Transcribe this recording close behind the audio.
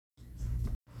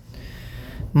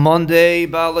Monday,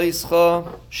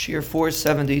 Ba'aleischa, Shiur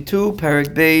 472,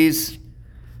 Perek Beis,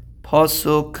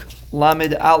 Pasuk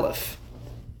Lamed Aleph.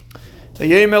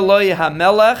 Vayomer lo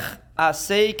hamelech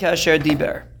asei kasher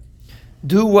diber.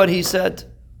 Do what he said.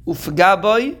 Ufga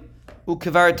boi,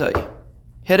 ukevartai.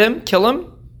 Hit him, kill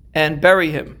him, and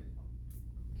bury him.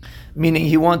 Meaning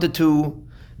he wanted to,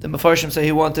 the Mefarshim say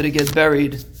he wanted to get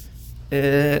buried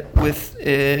as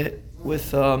a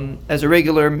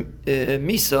regular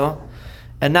misa,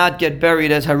 and not get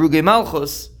buried as Haruge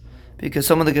Malchus, because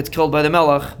someone that gets killed by the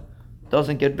Melech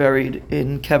doesn't get buried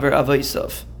in Kever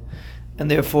Avaisav.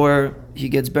 And therefore he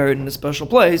gets buried in a special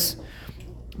place,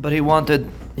 but he wanted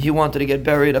to get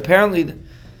buried. Apparently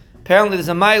there's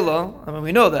a Maila, I mean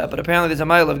we know that, but apparently there's a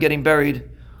Maila of getting buried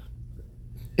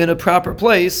in a proper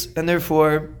place, and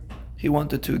therefore he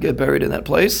wanted to get buried in that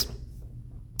place.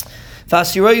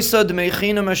 He wanted to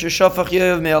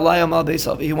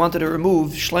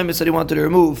remove, Shlomo said he wanted to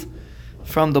remove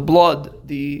from the blood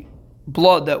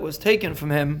that was taken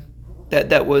from him,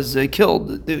 that was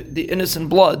killed, the innocent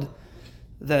blood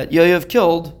that Yoav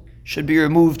killed should be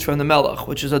removed from the Melech,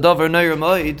 which is a davar neir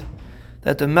ma'id,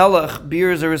 that the Melech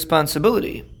bears a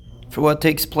responsibility for what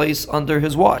takes place under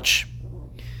his watch.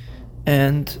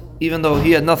 And even though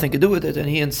he had nothing to do with it, and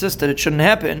he insisted it shouldn't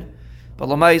happen, but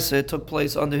Lamaisa, it took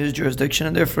place under his jurisdiction,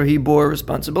 and therefore he bore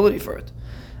responsibility for it.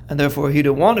 And therefore he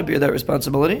didn't want to bear that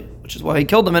responsibility, which is why he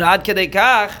killed him. And ad kedei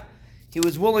kach, he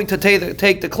was willing to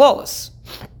take the klolus.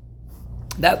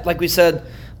 That, like we said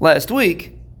last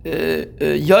week,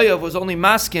 Yoav was only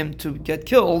maskim to get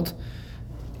killed,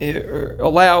 or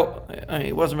allow,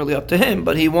 it wasn't really up to him,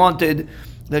 but he wanted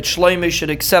that Shlomo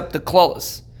should accept the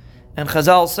klolus. And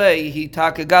Chazal say, he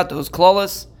got those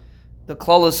klolus, the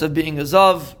klolus of being a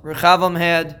Zav, Rechavam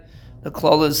had, the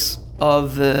klolus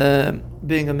of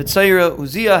being a Mitzayra,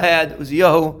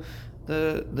 Uziyahu,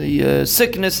 the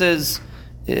sicknesses,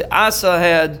 Asa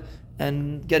had,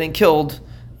 and getting killed,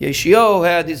 Yeshio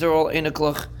had. These are all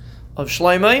eneklach of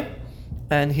Shlomo,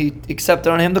 and he accepted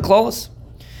on him the klolus.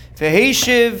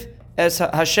 V'heishiv as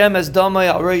Hashem as damai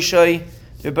al reishai,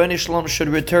 the Rebbeinu Shalom should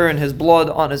return his blood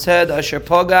on his head, asher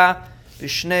paga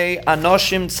b'shnei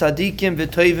anoshim tzadikim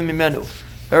v'toivim imenu.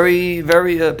 Very,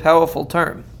 very powerful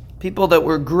term. People that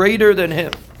were greater than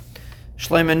him.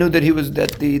 Shlomo knew that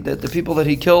the people that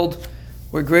he killed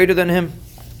were greater than him.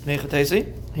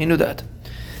 He knew that.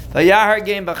 Vayahar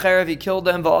game b'cherev, he killed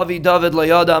them. Va'avi David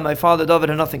layada, my father David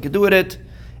had nothing to do with it.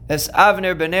 Es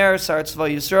Avner ben Er sar tzva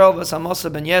Yisrael, vas Amasa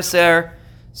ben Yeser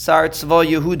sar tzva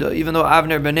Yehuda. Even though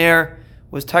Avner ben Er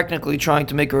was technically trying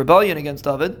to make a rebellion against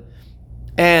David,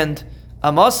 and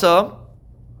Amasa,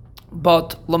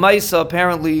 but Lamaisa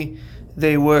apparently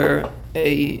they were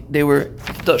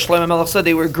Shlomo Melech said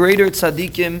they were greater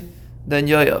tzaddikim than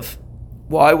Yoav.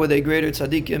 Why were they greater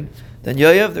tzaddikim than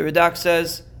Yoav? The Radak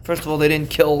says, first of all, they didn't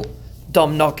kill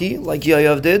Dam Naki like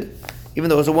Yoav did, even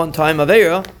though it was a one-time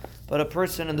Aveira, but a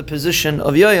person in the position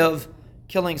of Yoav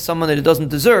killing someone that he doesn't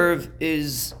deserve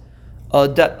is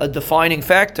a defining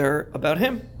factor about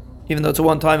him, even though it's a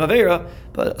one-time Aveira,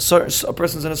 but a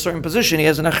person's in a certain position, he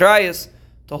has an achrayus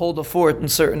to hold a fort in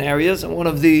certain areas, and one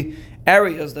of the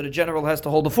areas that a general has to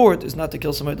hold a fort is not to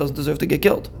kill somebody who doesn't deserve to get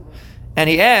killed. And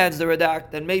he adds, the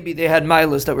Radak, that maybe they had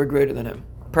milas that were greater than him.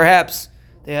 Perhaps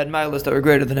they had milas that were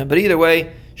greater than him. But either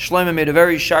way, Shlomo made a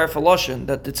very sharp haloshin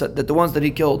that the ones that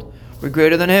he killed were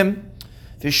greater than him.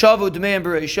 Vishavu dmeim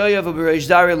b'reish Yoav u'b'reish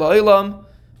Zari la'ilam.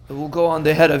 It will go on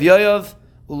the head of Yoav,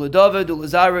 David,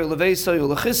 Ulazari, Ulevesa,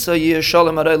 Ulachissa, Yeh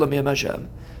Shalom Areilam Yem Hashem.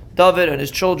 David and his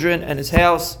children and his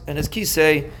house and his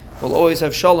kisei will always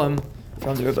have shalom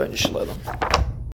from the Rebbeinu Shalom.